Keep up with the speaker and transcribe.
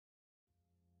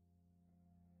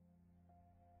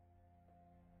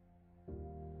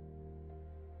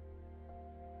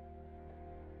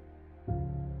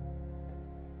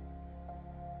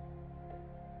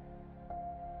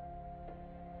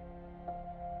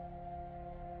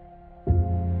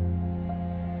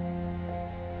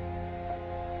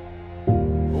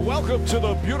Welcome to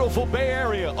the beautiful Bay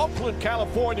Area, Oakland,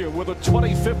 California, where the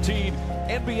 2015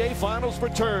 NBA Finals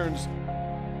returns.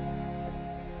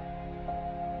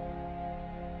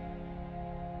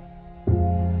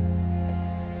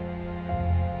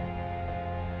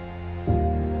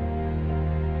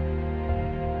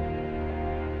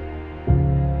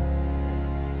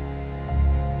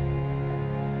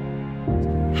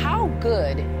 How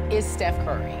good is Steph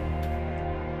Curry?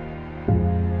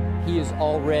 He is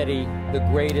already the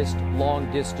greatest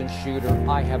long-distance shooter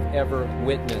I have ever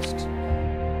witnessed.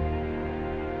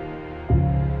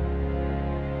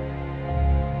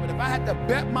 But if I had to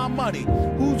bet my money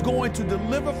who's going to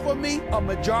deliver for me a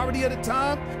majority of the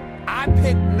time, I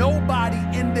pick nobody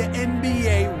in the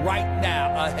NBA right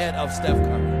now ahead of Steph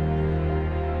Curry.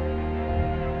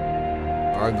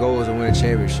 Our goal is to win a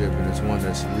championship, and it's one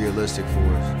that's realistic for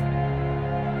us.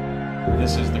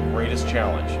 This is the greatest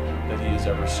challenge that he has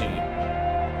ever seen.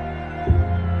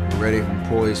 We're ready and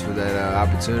poised for that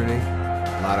opportunity.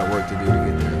 A lot of work to do to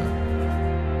get there.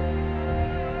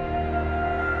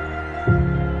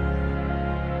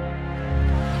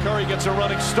 Curry gets a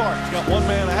running start. He's got one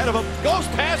man ahead of him. Goes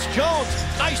past Jones.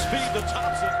 Nice feed to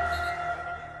Thompson.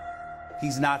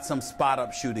 He's not some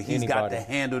spot-up shooter. He's got the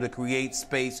handle to create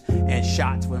space and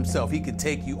shots for himself. He can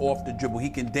take you off the dribble. He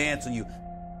can dance on you.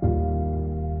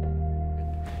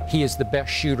 He is the best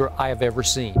shooter I have ever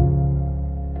seen.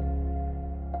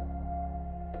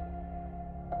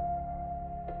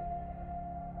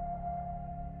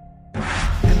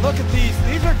 And look at these.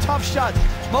 These are tough shots.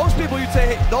 Most people you'd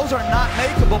say, hey, those are not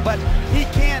makeable, but he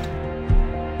can.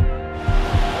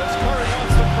 As Curry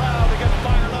wants the crowd to get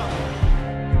fired up.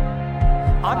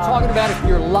 I'm talking about if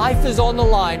your life is on the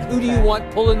line, who do you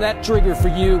want pulling that trigger for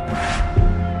you?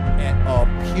 And a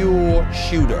pure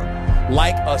shooter,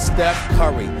 like a Steph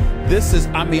Curry. This is,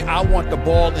 I mean, I want the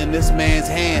ball in this man's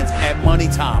hands at money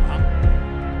time.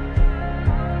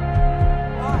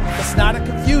 It's not a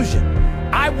confusion.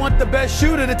 I want the best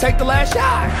shooter to take the last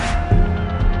shot.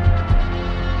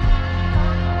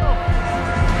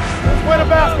 Let's win a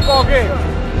basketball game.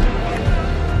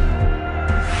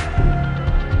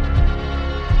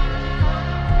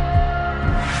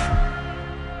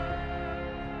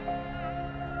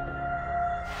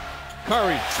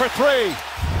 Curry for three.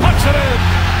 Puts it in.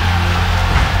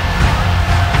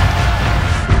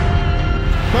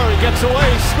 Curry gets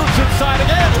away, scoots inside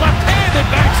again, left-handed,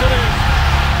 banks it in.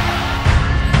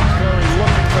 Curry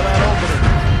looking for that opening.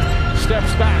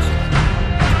 Steps back.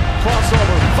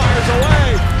 Crossover, fires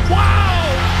away. Wow!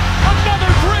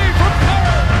 Another three from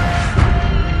Curry.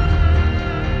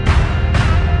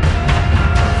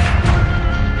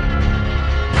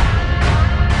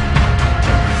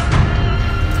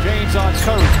 James on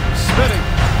Curry, spinning.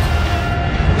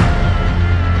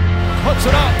 Puts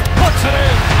it up, puts it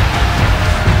in.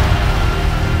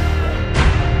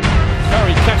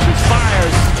 Curry catches,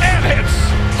 fires, and hits.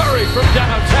 Curry from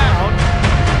downtown.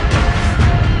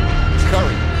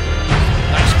 Curry,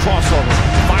 nice crossover,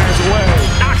 fires away,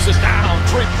 knocks it down.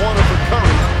 Three-pointer for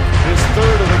Curry, his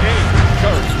third of the game.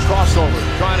 Curry, crossover,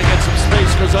 trying to get some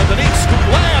space, goes underneath, scoop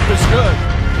layup is good.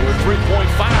 With 3.5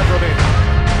 remaining.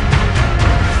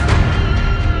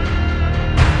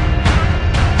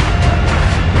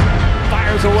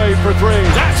 Fires away for three,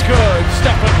 that's good.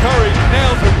 Stephen Curry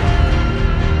nails it.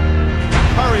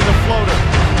 Curry the floater.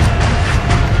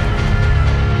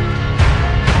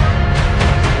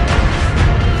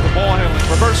 The ball handling,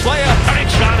 reverse layup, bank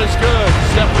shot is good.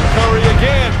 Stephen Curry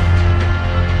again.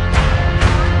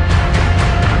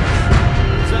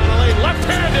 Down the lane,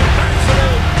 left-handed, backs it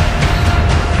in.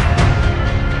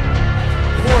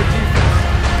 Poor defense.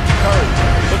 Curry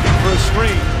looking for a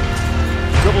screen.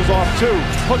 Dribbles off two,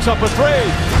 puts up a three.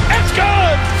 It's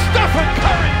good! Stephen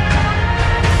Curry!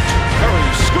 Curry,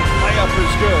 scoop layup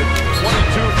is good.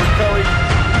 22 for Curry.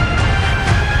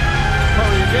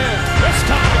 Curry again. This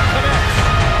time it connects.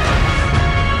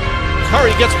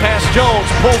 Curry gets past Jones,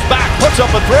 pulls back, puts up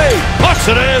a three, puts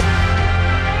it in.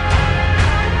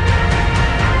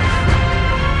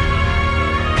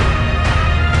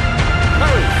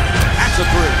 Curry, that's a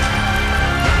three.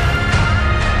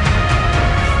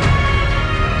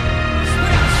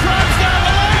 Spins, drives down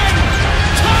the lane,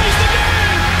 ties the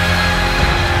game.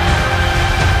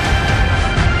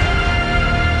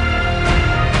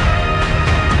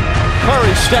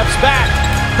 Curry steps back.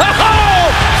 Oh!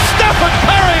 Stephen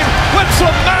Curry with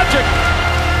some magic.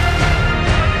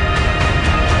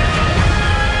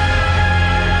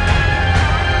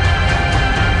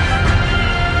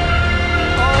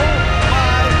 Oh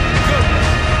my goodness.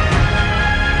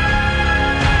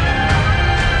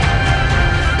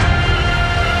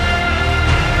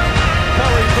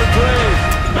 Curry for three.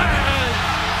 Bang!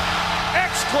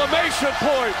 Exclamation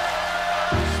point!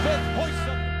 Smith hoists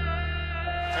up.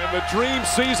 And the dream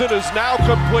season is now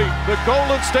complete. The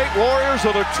Golden State Warriors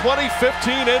are the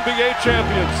 2015 NBA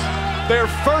champions. Their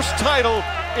first title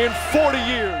in 40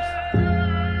 years.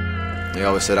 They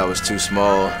always said I was too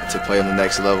small to play on the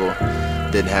next level.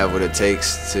 Didn't have what it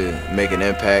takes to make an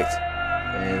impact.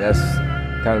 And that's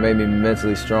kind of made me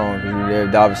mentally strong. You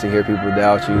obviously hear people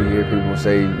doubt you. You hear people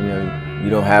say, you know,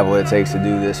 you don't have what it takes to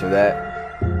do this or that.